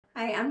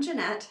Hi, I'm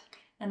Jeannette.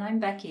 And I'm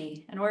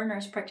Becky, and we're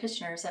nurse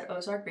practitioners at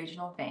Ozark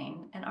Regional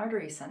Vein and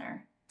Artery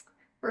Center.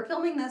 We're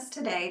filming this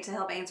today to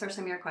help answer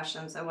some of your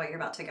questions on what you're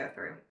about to go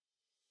through.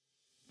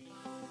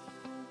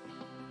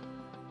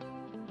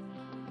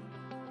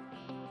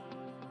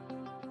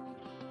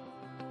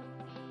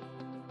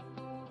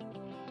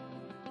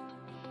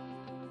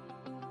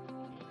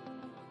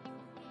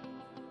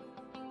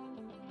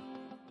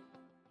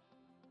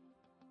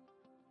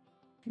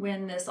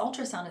 When this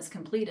ultrasound is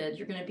completed,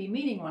 you're going to be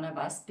meeting one of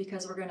us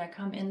because we're going to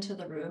come into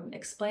the room,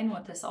 explain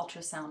what this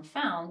ultrasound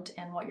found,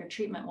 and what your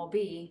treatment will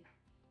be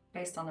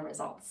based on the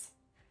results.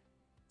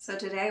 So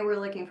today we're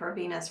looking for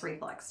venous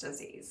reflux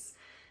disease.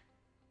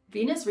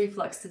 Venous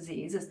reflux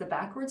disease is the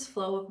backwards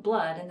flow of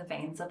blood in the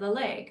veins of the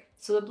leg.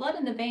 So the blood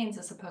in the veins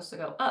is supposed to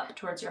go up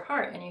towards your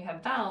heart, and you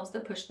have valves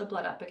that push the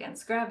blood up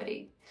against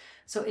gravity.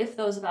 So if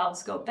those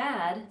valves go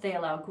bad, they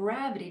allow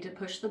gravity to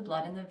push the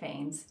blood in the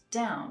veins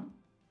down,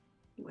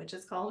 Which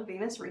is called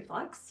venous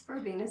reflux or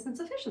venous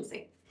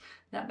insufficiency.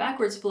 That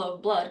backwards flow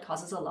of blood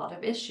causes a lot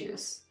of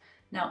issues.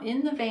 Now,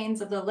 in the veins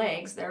of the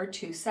legs, there are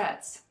two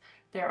sets.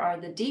 There are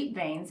the deep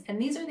veins,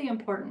 and these are the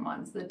important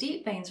ones. The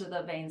deep veins are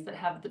the veins that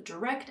have the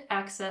direct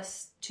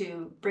access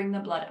to bring the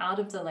blood out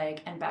of the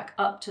leg and back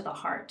up to the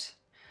heart.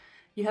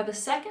 You have a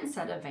second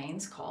set of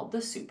veins called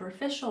the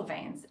superficial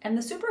veins, and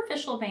the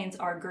superficial veins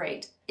are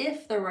great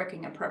if they're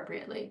working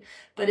appropriately.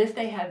 But if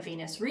they have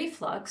venous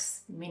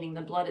reflux, meaning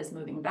the blood is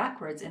moving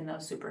backwards in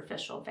those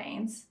superficial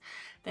veins,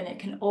 then it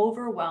can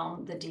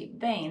overwhelm the deep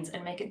veins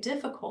and make it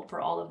difficult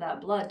for all of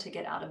that blood to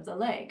get out of the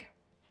leg.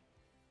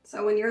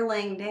 So when you're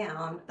laying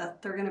down,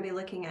 they're going to be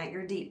looking at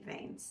your deep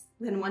veins.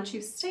 Then once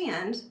you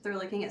stand, they're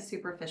looking at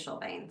superficial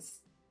veins.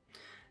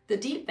 The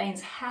deep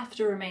veins have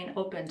to remain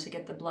open to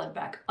get the blood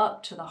back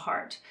up to the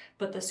heart,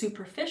 but the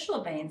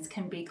superficial veins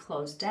can be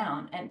closed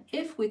down. And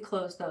if we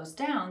close those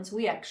down,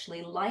 we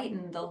actually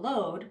lighten the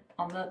load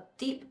on the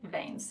deep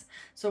veins.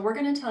 So we're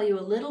going to tell you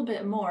a little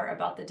bit more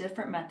about the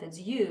different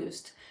methods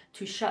used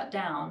to shut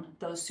down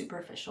those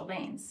superficial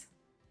veins.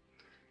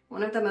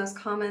 One of the most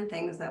common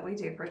things that we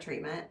do for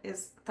treatment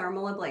is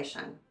thermal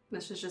ablation.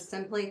 This is just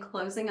simply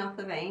closing off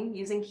the vein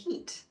using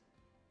heat.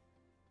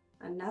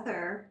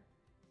 Another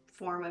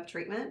form of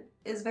treatment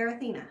is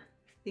Varithena.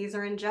 These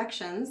are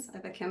injections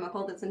of a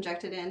chemical that's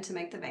injected in to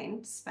make the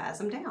vein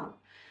spasm down.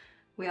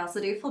 We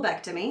also do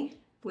phlebectomy,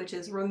 which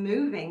is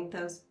removing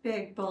those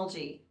big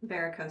bulgy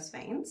varicose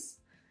veins.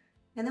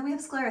 And then we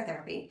have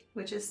sclerotherapy,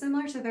 which is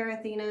similar to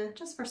Varithena,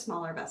 just for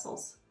smaller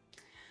vessels.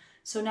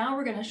 So now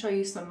we're going to show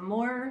you some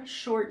more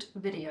short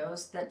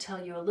videos that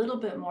tell you a little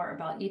bit more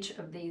about each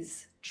of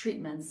these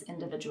treatments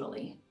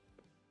individually.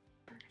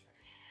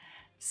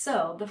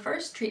 So the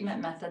first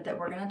treatment method that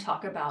we're going to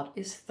talk about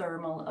is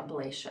thermal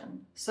ablation.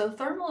 So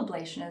thermal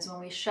ablation is when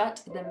we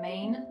shut the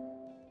main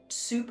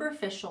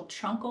superficial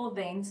truncal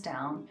veins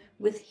down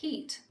with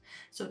heat.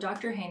 So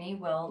Dr. Haney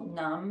will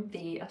numb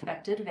the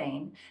affected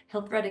vein.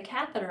 He'll thread a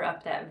catheter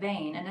up that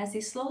vein, and as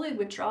he slowly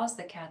withdraws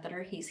the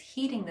catheter, he's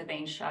heating the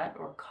vein shut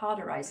or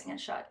cauterizing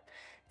it shut.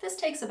 This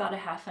takes about a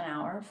half an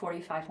hour,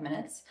 45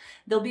 minutes.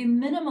 There'll be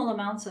minimal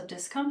amounts of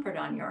discomfort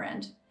on your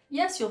end.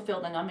 Yes, you'll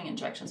feel the numbing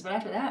injections, but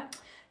after that,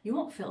 you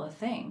won't feel a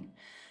thing.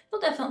 You'll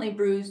definitely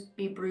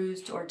be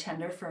bruised or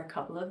tender for a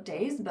couple of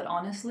days, but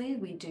honestly,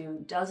 we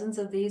do dozens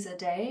of these a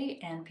day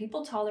and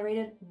people tolerate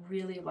it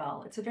really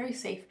well. It's a very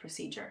safe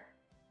procedure.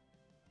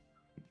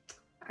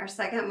 Our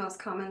second most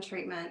common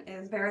treatment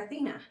is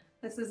Varithena.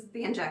 This is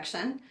the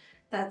injection.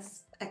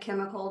 That's a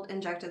chemical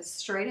injected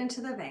straight into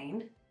the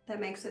vein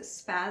that makes it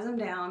spasm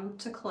down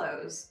to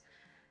close.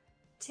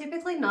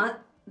 Typically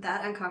not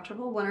that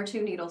uncomfortable, 1 or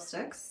 2 needle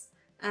sticks.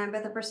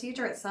 But the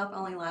procedure itself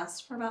only lasts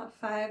for about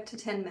 5 to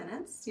 10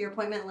 minutes. Your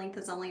appointment length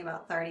is only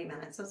about 30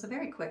 minutes, so it's a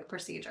very quick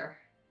procedure.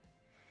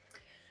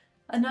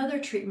 Another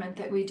treatment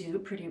that we do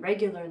pretty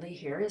regularly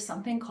here is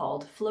something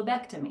called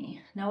phlebectomy.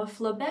 Now, a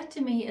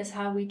phlebectomy is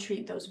how we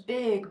treat those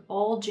big,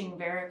 bulging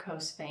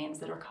varicose veins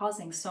that are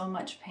causing so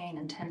much pain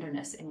and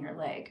tenderness in your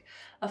leg.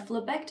 A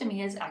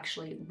phlebectomy is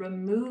actually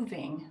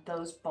removing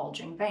those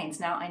bulging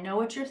veins. Now, I know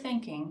what you're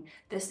thinking.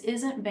 This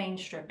isn't vein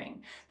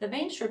stripping. The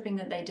vein stripping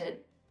that they did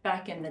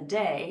back in the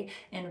day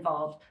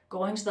involved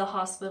going to the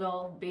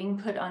hospital, being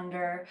put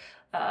under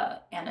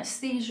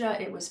anesthesia.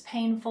 It was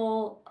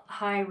painful,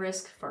 high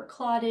risk for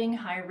clotting,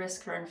 high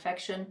risk for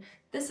infection.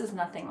 This is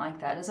nothing like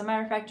that. As a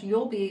matter of fact,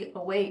 you'll be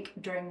awake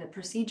during the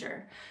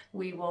procedure.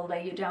 We will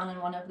lay you down in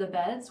one of the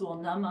beds,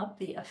 we'll numb up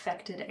the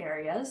affected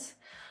areas,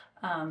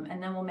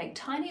 and then we'll make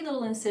tiny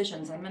little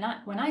incisions. I mean,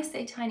 when I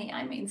say tiny,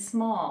 I mean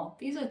small.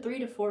 These are 3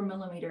 to 4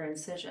 millimeter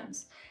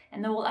incisions.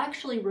 And then we'll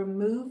actually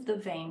remove the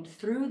vein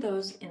through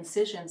those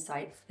incision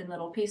sites in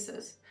little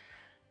pieces.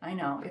 I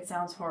know, it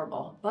sounds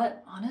horrible,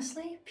 but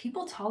honestly,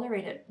 people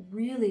tolerate it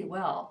really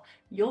well.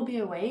 You'll be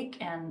awake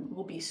and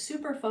we'll be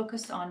super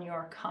focused on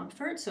your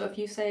comfort. So if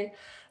you say,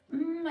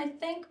 I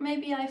think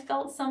maybe I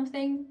felt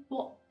something,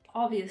 we'll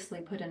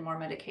obviously put in more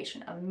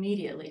medication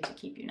immediately to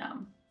keep you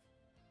numb.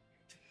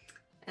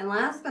 And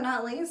last but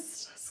not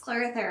least,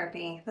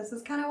 sclerotherapy. This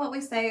is kind of what we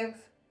save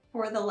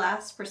for the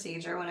last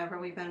procedure, whenever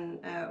we've been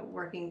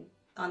working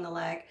on the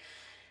leg.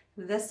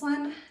 This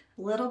one,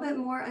 a little bit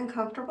more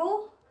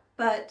uncomfortable,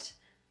 but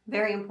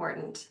very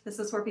important. This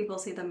is where people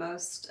see the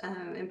most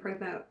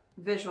improvement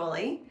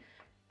visually,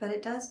 but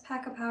it does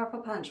pack a powerful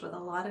punch with a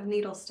lot of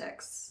needle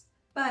sticks.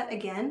 But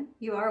again,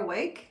 you are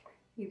awake,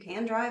 you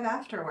can drive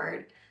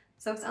afterward,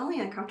 so it's only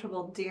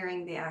uncomfortable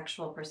during the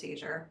actual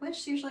procedure,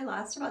 which usually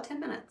lasts about 10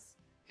 minutes.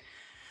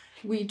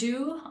 We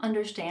do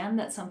understand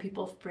that some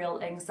people feel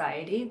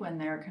anxiety when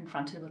they're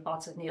confronted with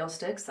lots of needle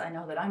sticks. I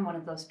know that I'm one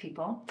of those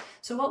people.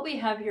 So what we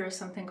have here is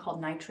something called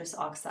nitrous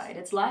oxide.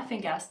 It's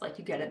laughing gas like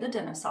you get at the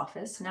dentist's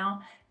office.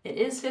 Now, it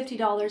is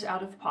 $50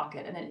 out of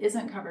pocket and it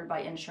isn't covered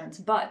by insurance,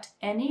 but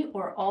any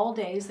or all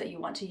days that you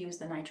want to use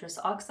the nitrous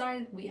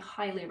oxide, we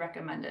highly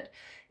recommend it.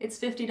 It's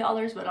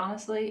 $50, but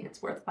honestly,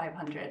 it's worth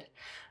 $500.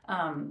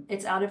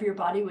 It's out of your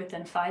body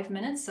within 5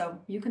 minutes, so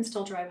you can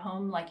still drive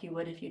home like you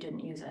would if you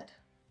didn't use it.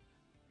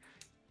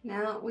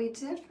 Now, we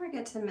did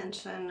forget to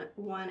mention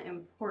one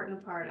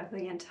important part of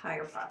the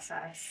entire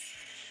process.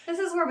 This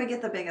is where we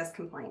get the biggest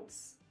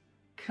complaints.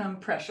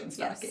 Compression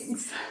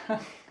stockings.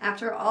 Yes.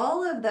 After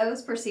all of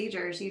those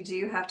procedures, you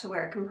do have to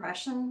wear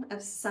compression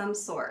of some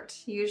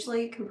sort,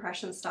 usually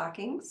compression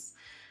stockings.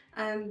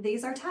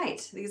 These are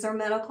tight. These are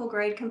medical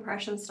grade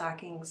compression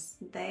stockings.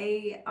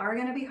 They are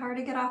going to be hard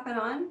to get off and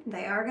on.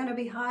 They are going to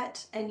be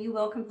hot, and you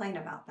will complain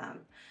about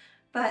them.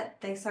 But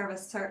they serve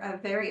a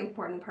very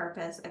important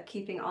purpose of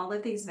keeping all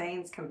of these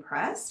veins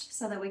compressed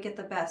so that we get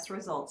the best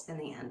results in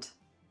the end.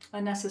 A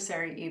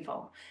necessary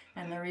evil.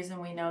 And the reason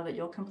we know that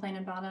you'll complain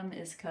about them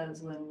is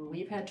because when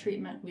we've had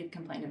treatment, we've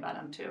complained about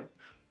them too.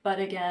 But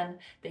again,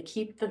 they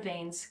keep the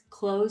veins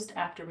closed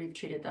after we've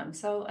treated them,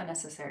 so a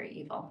necessary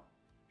evil.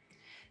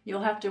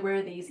 You'll have to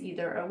wear these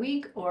either a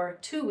week or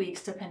 2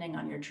 weeks depending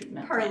on your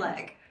treatment Per plan.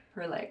 leg.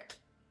 Per leg.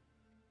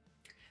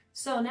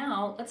 So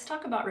now let's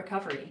talk about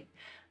recovery.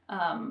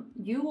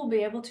 You will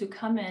be able to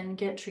come in,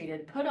 get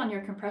treated, put on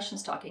your compression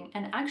stocking,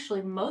 and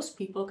actually most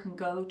people can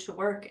go to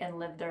work and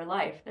live their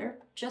life. They're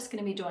just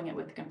going to be doing it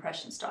with the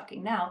compression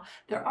stocking. Now,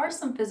 there are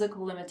some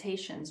physical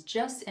limitations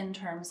just in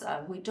terms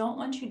of we don't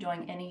want you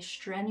doing any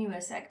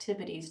strenuous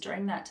activities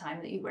during that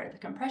time that you wear the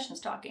compression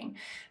stocking.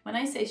 When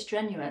I say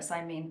strenuous,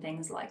 I mean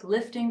things like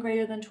lifting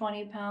greater than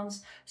 20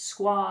 pounds,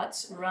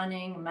 squats,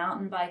 running,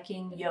 mountain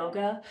biking,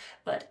 yoga,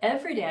 but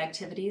everyday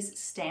activities,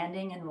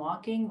 standing and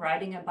walking,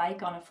 riding a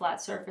bike on a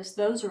flat surface,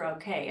 those are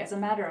okay. As a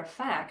matter of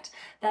fact,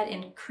 that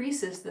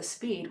increases the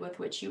speed with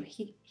which you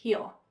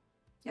heal.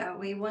 Yeah,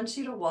 we want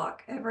you to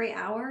walk every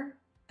hour.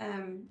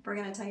 We're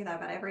going to tell you that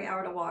about every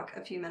hour to walk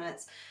a few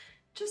minutes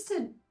just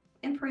to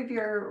improve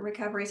your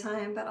recovery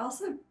time, but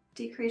also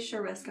decrease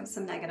your risk of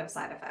some negative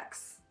side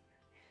effects.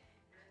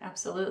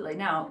 Absolutely.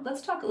 Now,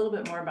 let's talk a little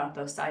bit more about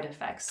those side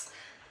effects.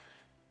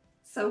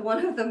 So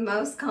one of the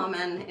most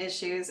common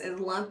issues is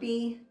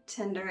lumpy,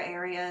 tender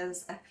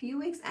areas a few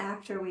weeks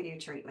after we do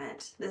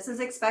treatment. This is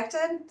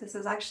expected. This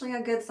is actually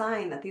a good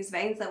sign that these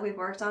veins that we've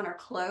worked on are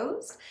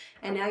closed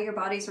and now your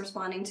body's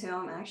responding to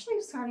them and actually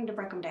starting to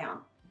break them down.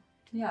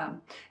 Yeah,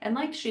 and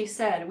like she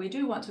said, we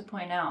do want to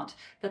point out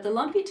that the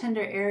lumpy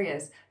tender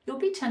areas, you'll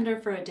be tender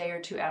for a day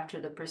or two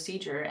after the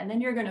procedure, and then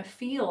you're going to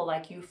feel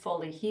like you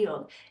fully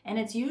healed. And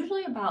it's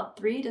usually about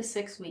 3 to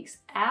 6 weeks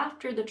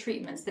after the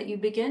treatments that you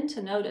begin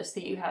to notice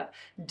that you have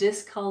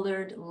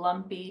discolored,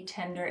 lumpy,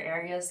 tender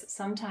areas.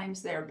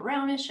 Sometimes they're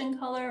brownish in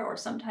color, or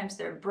sometimes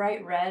they're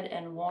bright red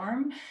and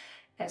warm.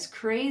 As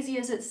crazy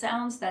as it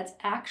sounds, that's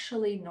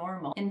actually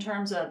normal. In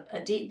terms of a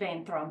deep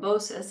vein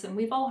thrombosis, and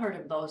we've all heard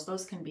of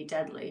those can be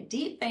deadly.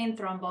 Deep vein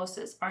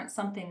thrombosis aren't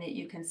something that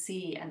you can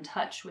see and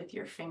touch with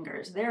your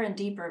fingers. They're in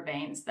deeper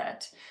veins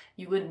that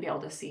you wouldn't be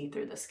able to see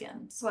through the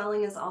skin.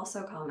 Swelling is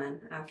also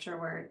common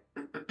afterward,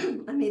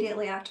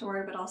 immediately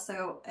afterward, but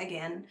also,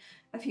 again,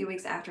 a few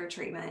weeks after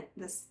treatment.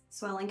 This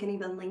swelling can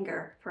even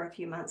linger for a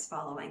few months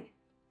following.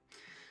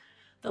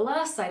 The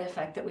last side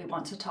effect that we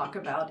want to talk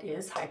about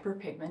is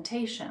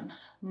hyperpigmentation.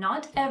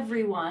 Not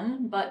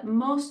everyone, but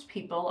most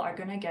people are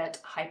going to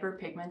get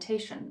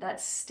hyperpigmentation.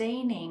 That's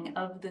staining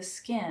of the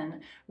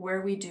skin where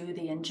we do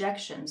the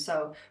injection.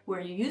 So where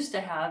you used to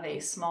have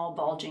a small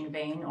bulging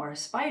vein or a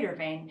spider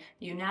vein,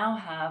 you now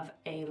have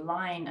a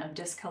line of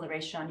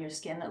discoloration on your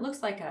skin that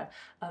looks like a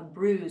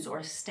bruise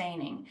or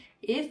staining.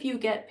 If you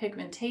get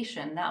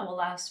pigmentation, that will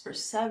last for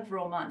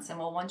several months, and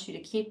we'll want you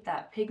to keep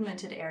that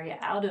pigmented area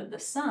out of the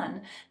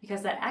sun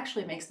because that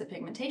actually makes the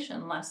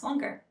pigmentation last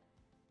longer.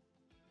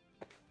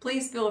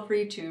 Please feel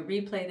free to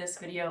replay this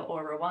video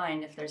or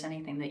rewind if there's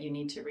anything that you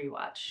need to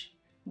rewatch.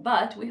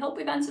 But we hope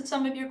we've answered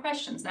some of your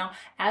questions. Now,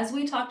 as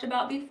we talked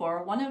about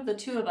before, one of the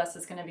two of us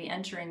is going to be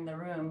entering the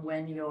room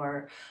when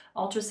your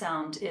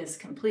ultrasound is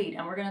complete,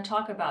 and we're going to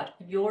talk about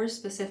your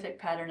specific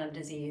pattern of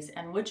disease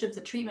and which of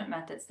the treatment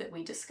methods that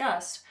we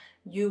discussed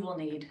you will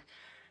need.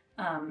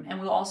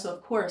 And we'll also,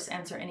 of course,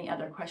 answer any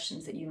other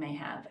questions that you may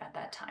have at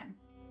that time.